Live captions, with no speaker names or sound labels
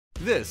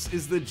This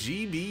is the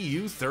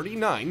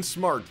GBU-39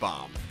 Smart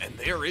Bomb, and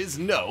there is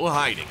no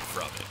hiding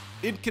from it.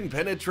 It can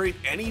penetrate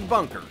any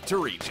bunker to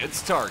reach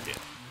its target.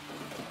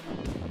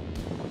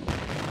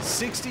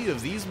 60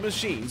 of these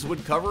machines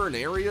would cover an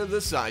area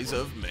the size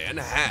of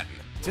Manhattan.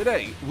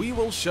 Today, we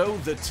will show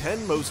the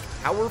 10 most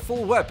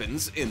powerful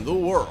weapons in the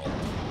world.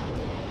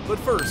 But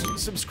first,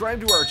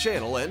 subscribe to our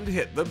channel and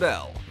hit the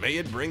bell. May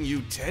it bring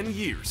you 10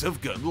 years of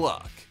good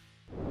luck.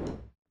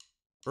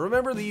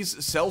 Remember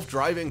these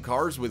self-driving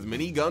cars with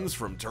miniguns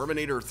from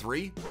Terminator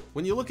 3?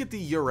 When you look at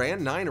the Uran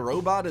 9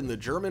 robot and the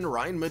German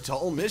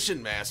Rheinmetall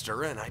Mission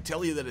Master and I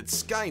tell you that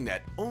it's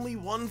Skynet, only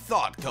one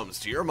thought comes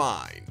to your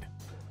mind.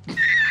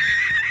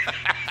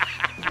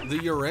 The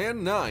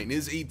Uran 9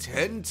 is a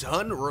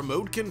 10-ton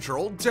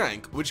remote-controlled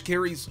tank which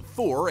carries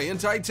 4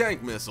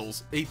 anti-tank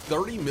missiles, a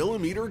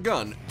 30mm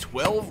gun,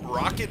 12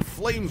 rocket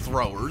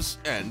flamethrowers,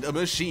 and a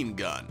machine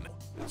gun.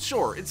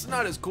 Sure, it's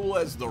not as cool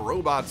as the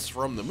robots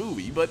from the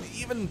movie, but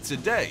even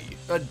today,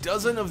 a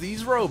dozen of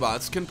these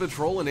robots can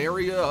patrol an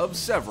area of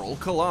several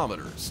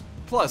kilometers.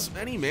 Plus,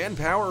 any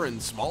manpower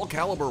and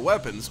small-caliber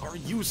weapons are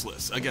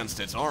useless against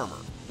its armor.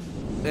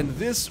 And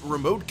this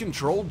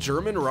remote-controlled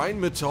German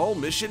Rheinmetall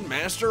Mission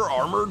Master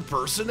armored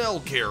personnel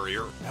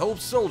carrier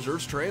helps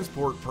soldiers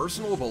transport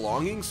personal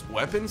belongings,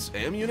 weapons,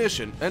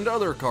 ammunition, and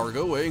other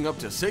cargo weighing up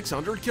to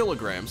 600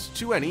 kilograms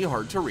to any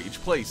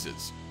hard-to-reach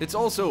places. It's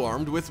also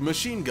armed with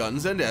machine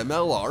guns and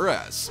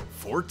MLRS,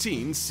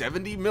 14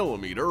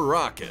 70mm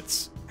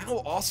rockets. How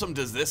awesome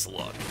does this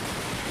look?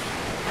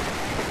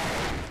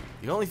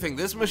 The only thing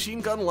this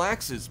machine gun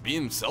lacks is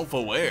being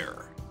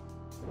self-aware.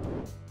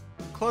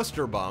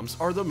 Cluster bombs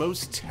are the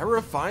most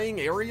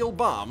terrifying aerial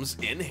bombs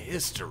in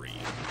history.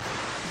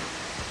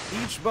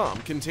 Each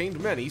bomb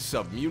contained many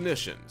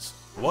submunitions.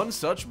 One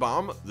such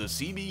bomb, the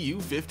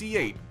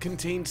CBU-58,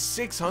 contained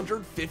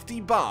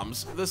 650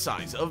 bombs the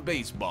size of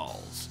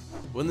baseballs.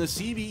 When the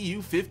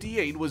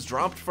CBU-58 was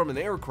dropped from an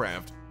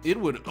aircraft, it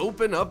would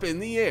open up in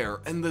the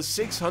air and the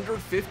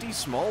 650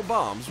 small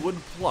bombs would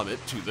plummet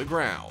to the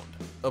ground.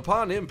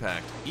 Upon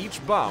impact,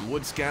 each bomb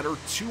would scatter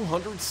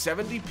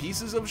 270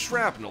 pieces of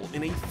shrapnel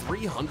in a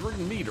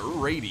 300-meter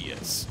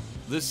radius.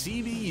 The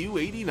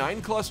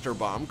CBU-89 cluster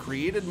bomb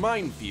created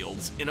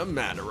minefields in a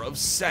matter of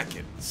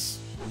seconds.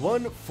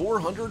 One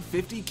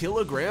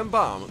 450-kilogram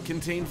bomb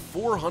contained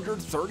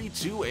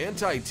 432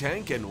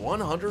 anti-tank and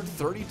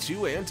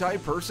 132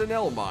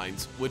 anti-personnel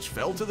mines, which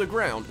fell to the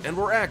ground and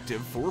were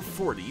active for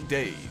 40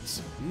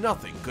 days.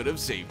 Nothing could have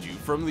saved you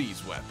from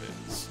these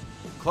weapons.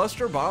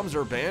 Cluster bombs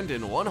are banned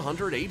in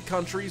 108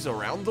 countries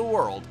around the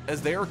world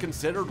as they are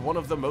considered one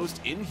of the most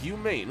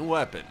inhumane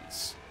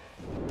weapons.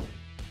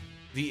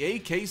 The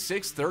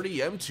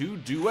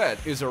AK-630M2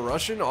 Duet is a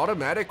Russian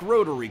automatic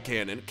rotary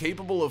cannon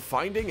capable of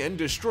finding and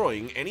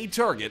destroying any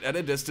target at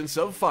a distance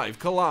of 5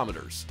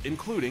 kilometers,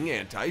 including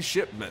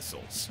anti-ship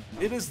missiles.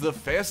 It is the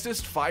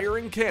fastest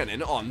firing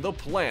cannon on the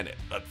planet,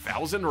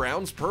 1,000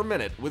 rounds per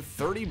minute with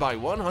 30 by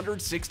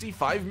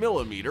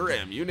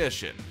 165mm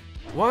ammunition.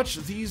 Watch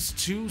these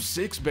two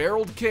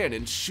 6-barreled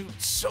cannons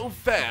shoot so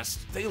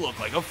fast they look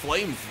like a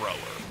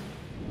flamethrower.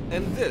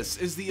 And this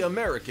is the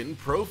American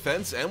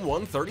ProFence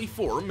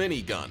M134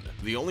 minigun,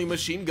 the only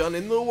machine gun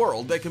in the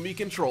world that can be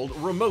controlled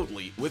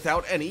remotely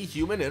without any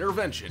human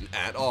intervention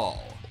at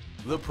all.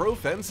 The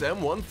ProFence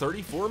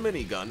M134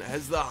 minigun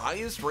has the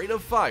highest rate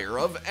of fire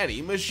of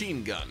any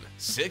machine gun,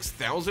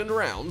 6,000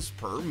 rounds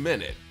per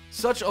minute.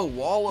 Such a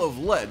wall of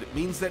lead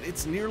means that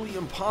it's nearly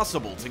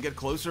impossible to get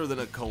closer than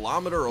a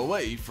kilometer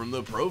away from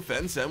the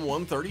ProFence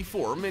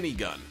M134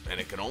 minigun, and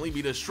it can only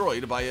be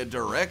destroyed by a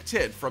direct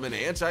hit from an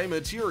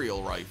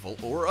anti-material rifle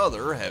or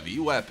other heavy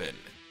weapon.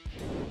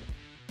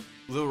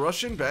 The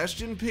Russian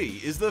Bastion P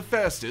is the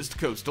fastest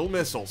coastal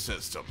missile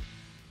system.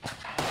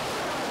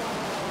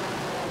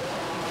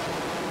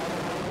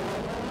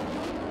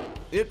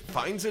 It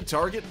finds a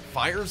target,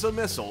 fires a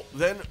missile,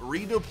 then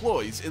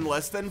redeploys in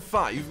less than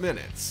 5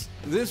 minutes.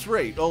 This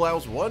rate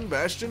allows one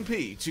Bastion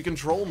P to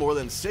control more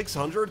than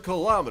 600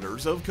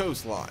 kilometers of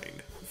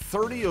coastline.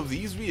 30 of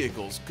these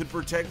vehicles could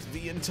protect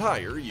the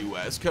entire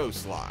US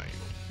coastline.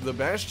 The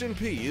Bastion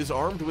P is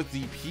armed with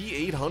the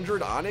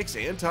P-800 Onyx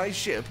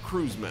anti-ship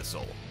cruise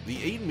missile. The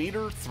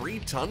 8-meter,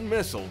 3-ton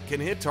missile can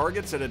hit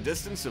targets at a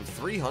distance of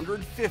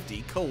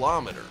 350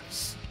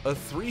 kilometers. A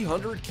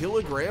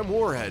 300-kilogram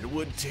warhead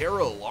would tear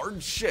a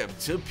large ship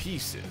to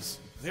pieces.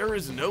 There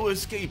is no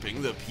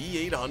escaping the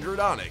P-800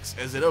 Onyx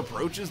as it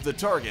approaches the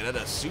target at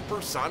a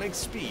supersonic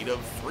speed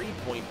of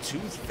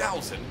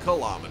 3,200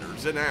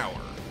 kilometers an hour.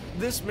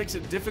 This makes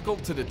it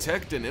difficult to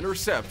detect and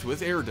intercept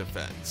with air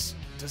defense.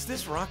 Does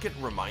this rocket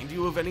remind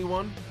you of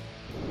anyone?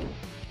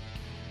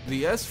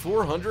 The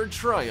S-400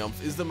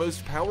 Triumph is the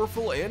most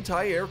powerful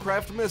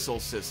anti-aircraft missile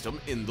system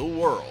in the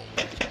world.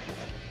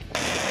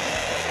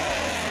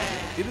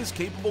 It is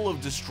capable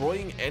of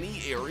destroying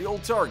any aerial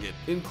target,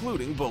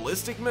 including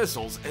ballistic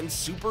missiles and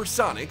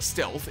supersonic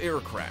stealth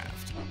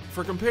aircraft.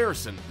 For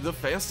comparison, the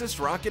fastest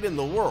rocket in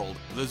the world,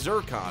 the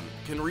Zircon,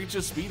 can reach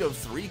a speed of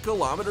 3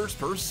 kilometers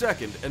per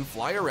second and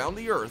fly around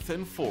the Earth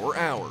in 4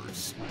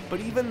 hours.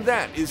 But even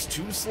that is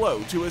too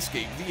slow to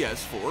escape the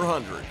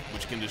S-400,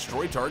 which can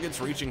destroy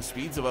targets reaching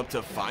speeds of up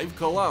to 5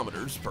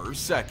 kilometers per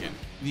second.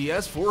 The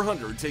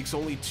S-400 takes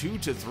only 2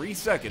 to 3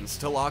 seconds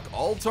to lock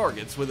all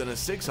targets within a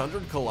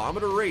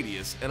 600-kilometer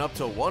radius and up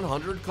to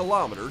 100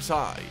 kilometers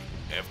high.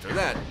 After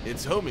that,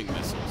 its homing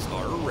missiles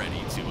are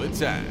ready to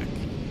attack.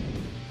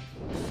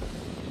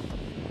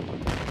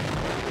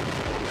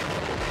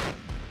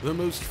 The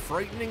most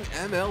frightening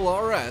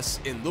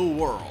MLRS in the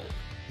world.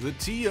 The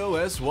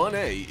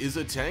TOS-1A is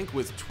a tank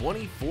with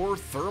 24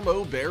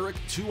 thermobaric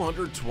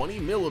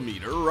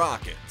 220mm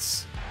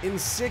rockets. In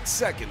 6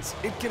 seconds,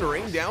 it can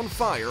rain down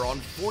fire on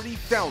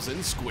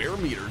 40,000 square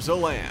meters of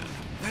land.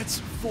 That's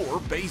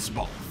 4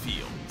 baseball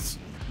fields.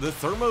 The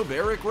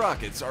thermobaric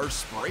rockets are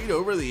sprayed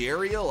over the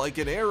area like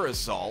an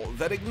aerosol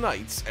that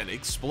ignites and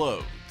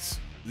explodes.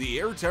 The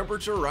air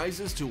temperature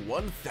rises to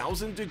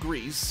 1,000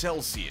 degrees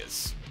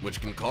Celsius,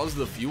 which can cause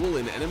the fuel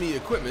in enemy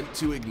equipment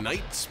to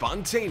ignite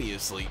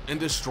spontaneously and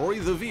destroy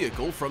the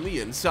vehicle from the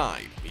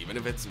inside, even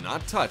if it's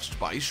not touched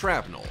by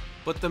shrapnel.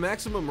 But the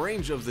maximum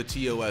range of the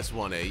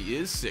TOS-1A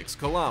is 6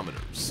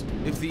 kilometers.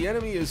 If the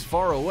enemy is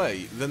far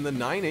away, then the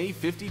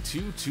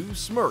 9A-52-2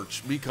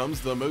 Smerch becomes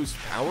the most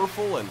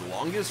powerful and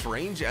longest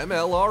range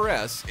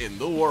MLRS in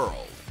the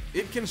world.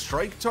 It can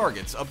strike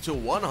targets up to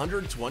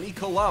 120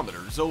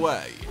 kilometers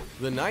away.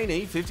 The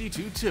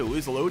 9A-52-2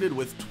 is loaded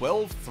with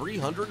 12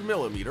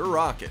 300mm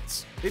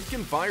rockets. It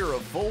can fire a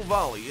full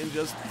volley in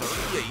just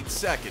 38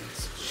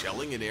 seconds,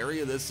 shelling an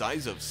area the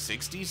size of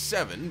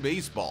 67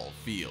 baseball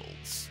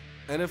fields.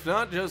 And if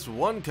not just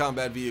one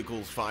combat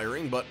vehicle's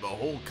firing, but the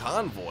whole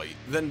convoy,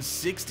 then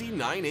 60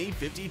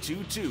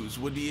 9A-52-2s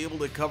would be able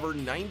to cover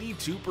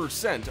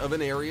 92% of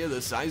an area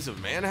the size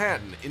of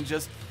Manhattan in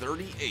just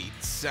 38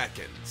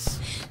 seconds.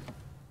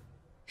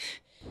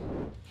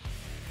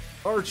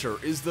 Archer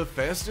is the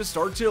fastest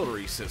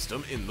artillery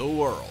system in the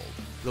world.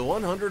 The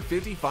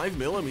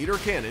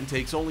 155mm cannon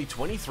takes only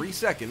 23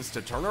 seconds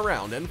to turn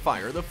around and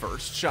fire the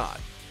first shot.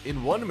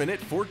 In 1 minute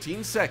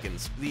 14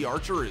 seconds, the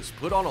Archer is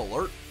put on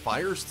alert,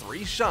 fires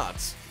 3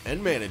 shots,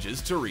 and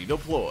manages to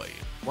redeploy.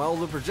 While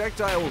the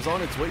projectile is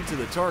on its way to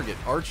the target,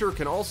 Archer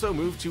can also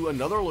move to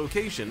another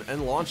location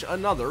and launch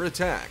another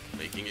attack,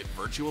 making it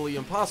virtually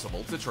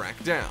impossible to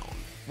track down.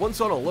 Once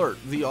on alert,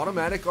 the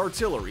automatic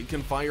artillery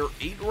can fire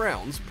 8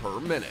 rounds per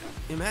minute.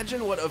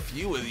 Imagine what a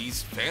few of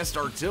these fast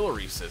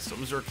artillery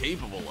systems are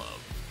capable of.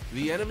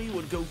 The enemy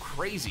would go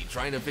crazy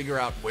trying to figure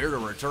out where to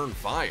return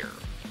fire.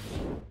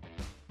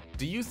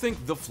 Do you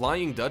think the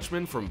Flying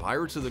Dutchman from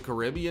Pirates of the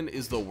Caribbean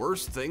is the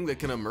worst thing that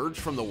can emerge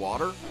from the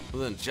water?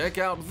 Well, then check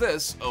out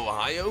this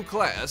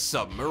Ohio-class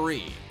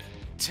submarine.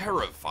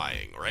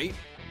 Terrifying, right?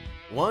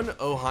 One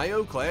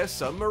Ohio-class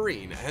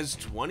submarine has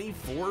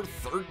 24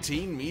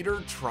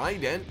 13-meter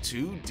Trident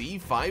II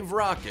D5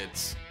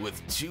 rockets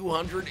with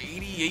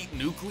 288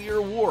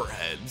 nuclear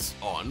warheads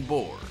on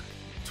board.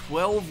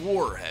 12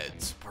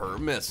 warheads per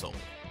missile.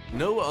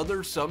 No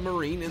other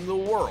submarine in the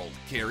world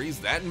carries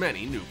that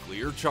many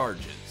nuclear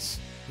charges.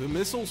 The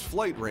missile's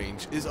flight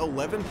range is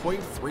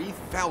 11.3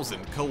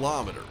 thousand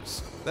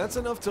kilometers. That's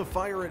enough to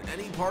fire at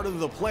any part of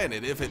the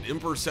planet if it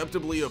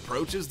imperceptibly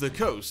approaches the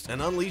coast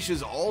and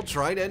unleashes all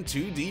Trident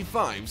II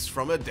D5s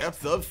from a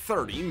depth of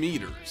 30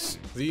 meters.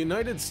 The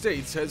United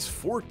States has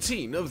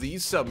 14 of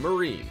these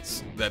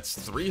submarines. That's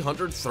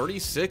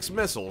 336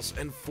 missiles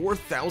and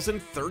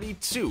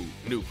 4,032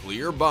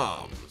 nuclear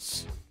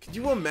bombs. Can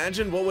you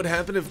imagine what would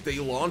happen if they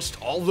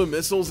launched all the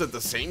missiles at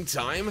the same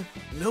time?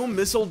 No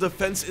missile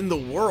defense in the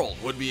world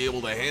would be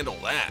able to handle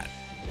that.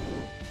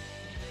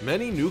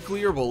 Many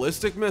nuclear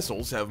ballistic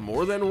missiles have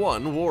more than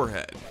one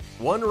warhead.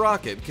 One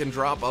rocket can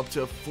drop up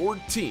to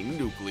 14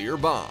 nuclear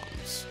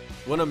bombs.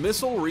 When a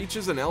missile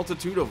reaches an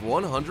altitude of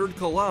 100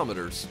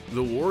 kilometers,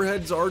 the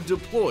warheads are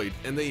deployed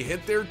and they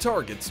hit their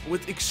targets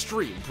with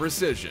extreme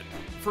precision.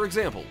 For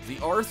example, the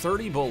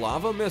R-30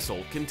 Bulava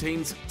missile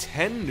contains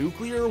 10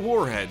 nuclear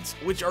warheads,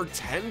 which are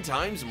 10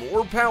 times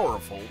more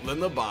powerful than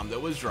the bomb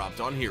that was dropped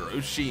on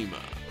Hiroshima.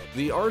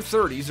 The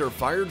R-30s are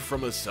fired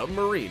from a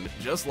submarine,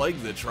 just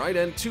like the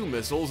Trident II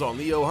missiles on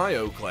the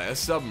Ohio-class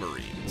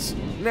submarines.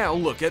 Now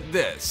look at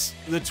this.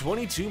 The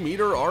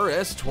 22-meter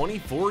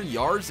RS-24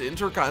 Yars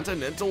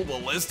intercontinental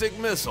ballistic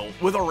missile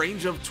with a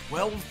range of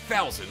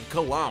 12,000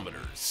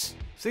 kilometers.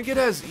 Think it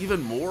has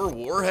even more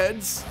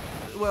warheads?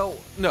 Well,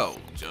 no,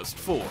 just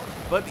 4.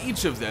 But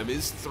each of them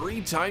is 3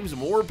 times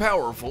more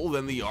powerful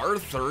than the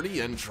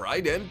R-30 and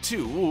Trident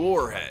II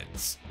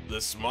warheads.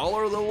 The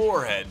smaller the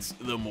warheads,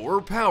 the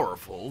more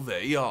powerful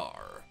they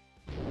are.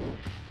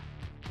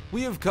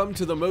 We have come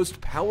to the most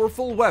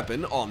powerful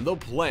weapon on the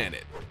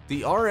planet.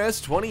 The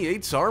RS-28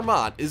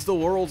 Sarmat is the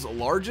world's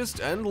largest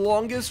and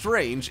longest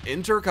range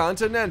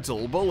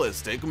intercontinental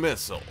ballistic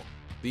missile.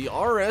 The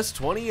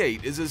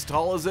RS-28 is as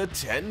tall as a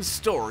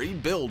 10-story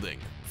building,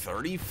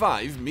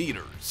 35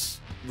 meters.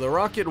 The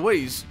rocket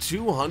weighs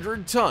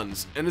 200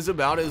 tons and is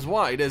about as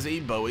wide as a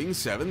Boeing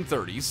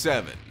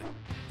 737.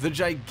 The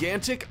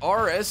gigantic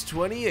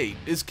RS-28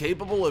 is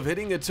capable of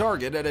hitting a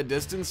target at a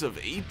distance of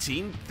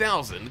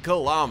 18,000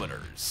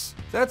 kilometers.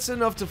 That's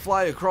enough to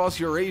fly across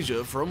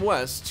Eurasia from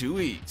west to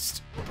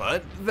east.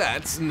 But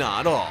that's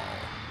not all.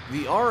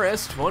 The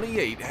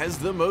RS-28 has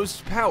the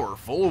most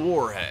powerful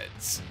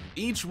warheads.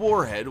 Each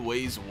warhead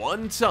weighs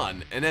 1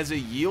 ton and has a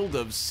yield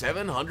of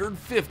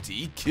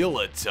 750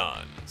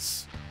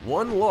 kilotons.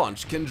 One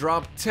launch can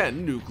drop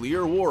 10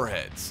 nuclear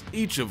warheads,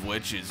 each of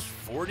which is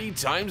 40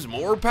 times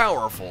more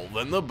powerful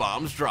than the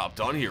bombs dropped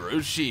on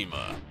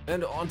Hiroshima.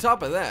 And on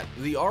top of that,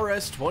 the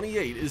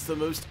RS-28 is the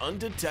most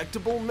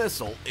undetectable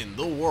missile in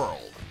the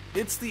world.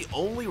 It's the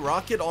only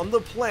rocket on the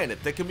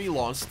planet that can be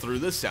launched through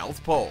the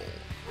South Pole.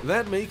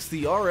 That makes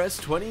the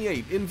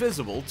RS-28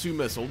 invisible to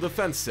missile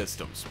defense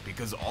systems,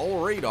 because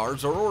all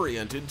radars are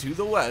oriented to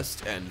the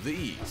west and the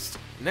east.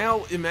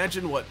 Now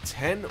imagine what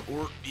 10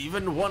 or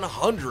even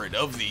 100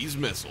 of these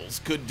missiles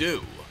could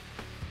do.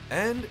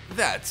 And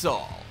that's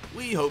all.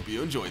 We hope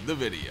you enjoyed the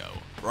video.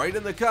 Write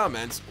in the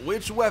comments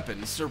which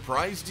weapon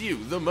surprised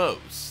you the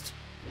most.